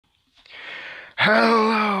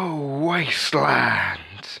Hello,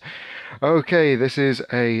 Wasteland! Okay, this is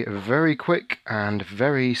a very quick and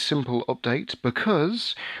very simple update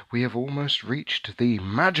because we have almost reached the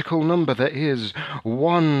magical number that is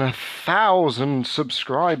 1,000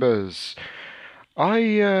 subscribers.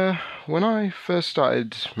 When I first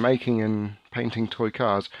started making and painting toy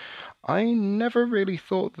cars, I never really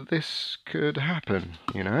thought that this could happen,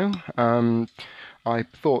 you know? I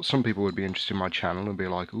thought some people would be interested in my channel and be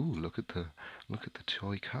like, "Ooh, look at the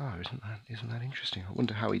toy car! Isn't that interesting? I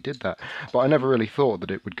wonder how he did that." But I never really thought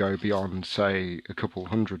that it would go beyond, say, a couple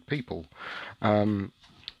hundred people.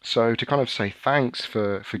 So to kind of say thanks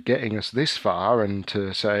for getting us this far, and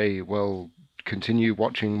to say, well, continue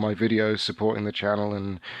watching my videos, supporting the channel,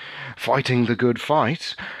 and fighting the good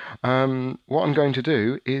fight. What I'm going to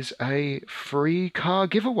do is a free car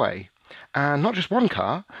giveaway. And not just one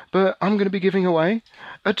car, but I'm going to be giving away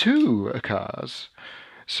two cars.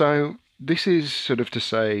 So this is sort of to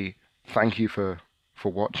say thank you for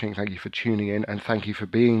watching, thank you for tuning in, and thank you for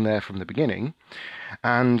being there from the beginning.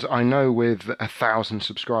 And I know with 1,000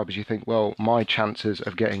 subscribers you think, well, my chances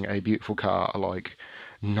of getting a beautiful car are like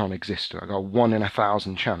non-existent. I got 1 in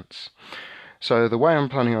 1,000 chance. So the way I'm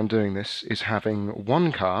planning on doing this is having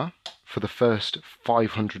one car for the first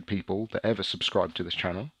 500 people that ever subscribe to this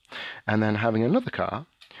channel, and then having another car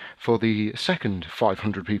for the second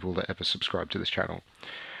 500 people that ever subscribe to this channel.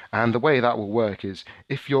 And the way that will work is,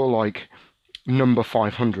 if you're like number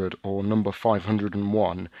 500 or number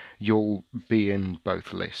 501, you'll be in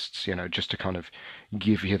both lists, you know, just to kind of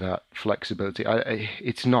give you that flexibility.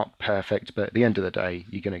 It's not perfect, but at the end of the day,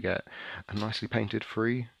 you're going to get a nicely painted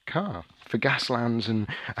free car for Gaslands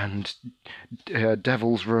and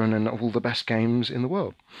Devil's Run and all the best games in the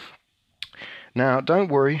world. Now, don't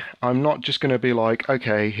worry, I'm not just going to be like,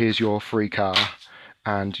 okay, here's your free car,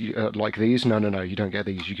 and like these. No, you don't get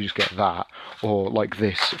these, you can just get that, or like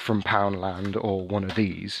this from Poundland, or one of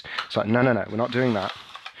these. It's like, no, we're not doing that.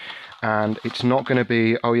 And it's not going to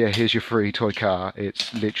be, oh yeah, here's your free toy car.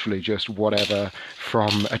 It's literally just whatever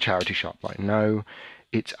from a charity shop. Like, no,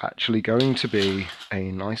 it's actually going to be a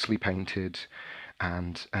nicely painted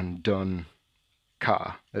and done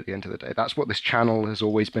car at the end of the day. That's what this channel has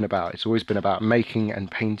always been about. It's always been about making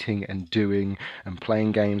and painting and doing and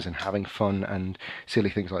playing games and having fun and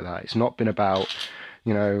silly things like that. It's not been about,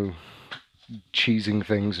 you know, cheesing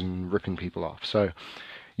things and ripping people off. So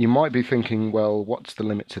you might be thinking, well, what's the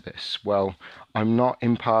limit to this? Well, I'm not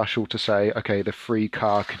impartial to say, okay, the free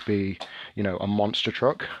car could be, you know, a monster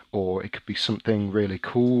truck, or it could be something really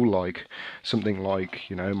cool, like something like,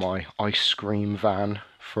 you know, my ice cream van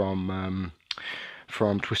from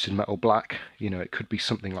Twisted Metal Black. You know, it could be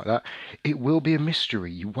something like that. It will be a mystery,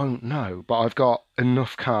 you won't know, but I've got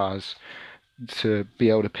enough cars to be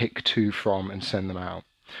able to pick two from and send them out.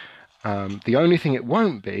 The only thing it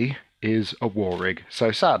won't be is a war rig.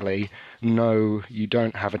 So sadly, no, you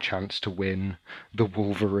don't have a chance to win the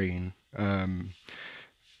Wolverine.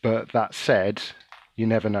 But that said, you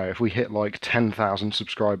never know. If we hit like 10,000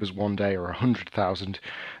 subscribers one day, or 100,000,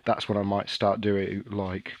 that's when I might start doing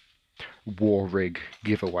like war rig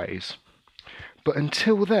giveaways. But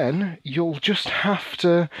until then, you'll just have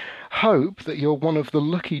to hope that you're one of the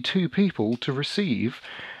lucky 2 people to receive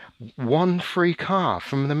one free car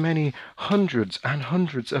from the many hundreds and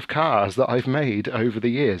hundreds of cars that I've made over the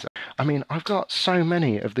years. I mean, I've got so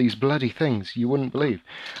many of these bloody things you wouldn't believe.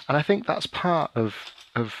 And I think that's part of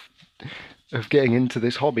getting into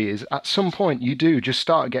this hobby, is at some point you do just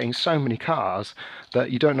start getting so many cars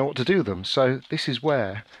that you don't know what to do with them. So this is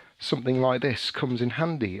where something like this comes in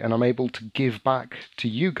handy, and I'm able to give back to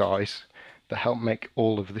you guys that help make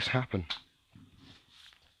all of this happen.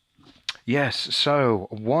 Yes, so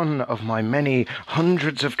one of my many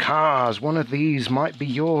hundreds of cars, one of these might be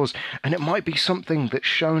yours, and it might be something that's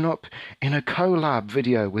shown up in a collab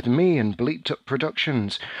video with me and Bleeped Up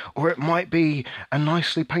Productions, or it might be a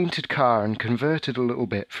nicely painted car and converted a little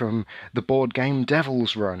bit from the board game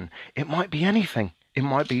Devil's Run. It might be anything. It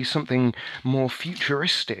might be something more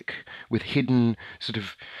futuristic with hidden sort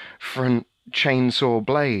of front chainsaw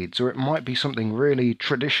blades, or it might be something really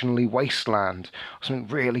traditionally Wasteland, something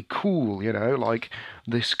really cool, you know, like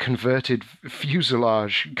this converted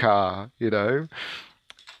fuselage car, you know.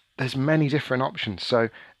 There's many different options. So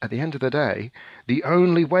at the end of the day, the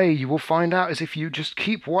only way you will find out is if you just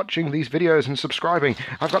keep watching these videos and subscribing.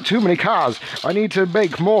 I've got too many cars. I need to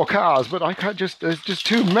make more cars, but I can't there's just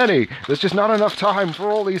too many. There's just not enough time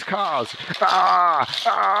for all these cars.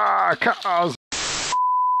 Cars.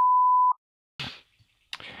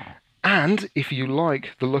 And if you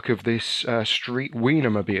like the look of this street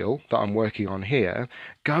Wienermobile that I'm working on here,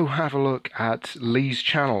 go have a look at Lee's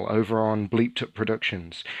channel over on Bleeped Up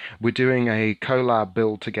Productions. We're doing a collab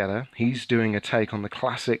build together. He's doing a take on the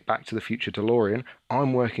classic Back to the Future DeLorean.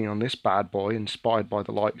 I'm working on this bad boy inspired by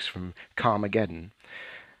the likes from Carmageddon.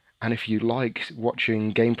 And if you like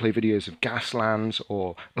watching gameplay videos of Gaslands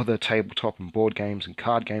or other tabletop and board games and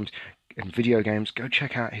card games and video games, go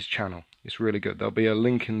check out his channel. It's really good. There'll be a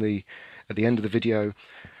link at the end of the video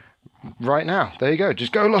right now. There you go.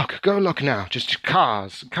 Just go look now. Just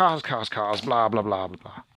cars, blah, blah, blah, blah, blah.